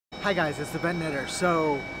Hi guys, it's the Ben Knitter.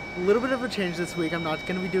 So, a little bit of a change this week. I'm not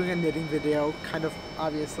going to be doing a knitting video, kind of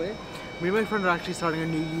obviously. Me and my friend are actually starting a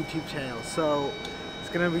new YouTube channel. So, it's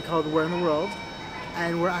going to be called Where in the World.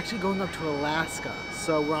 And we're actually going up to Alaska.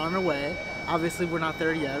 So, we're on our way. Obviously, we're not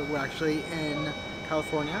there yet. We're actually in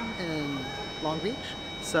California, in Long Beach.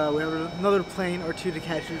 So, we have another plane or two to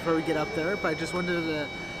catch before we get up there. But I just wanted to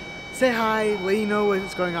say hi, let you know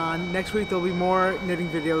what's going on. Next week, there'll be more knitting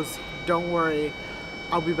videos. Don't worry.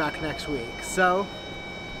 I'll be back next week. So,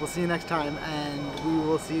 we'll see you next time, and we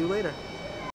will see you later.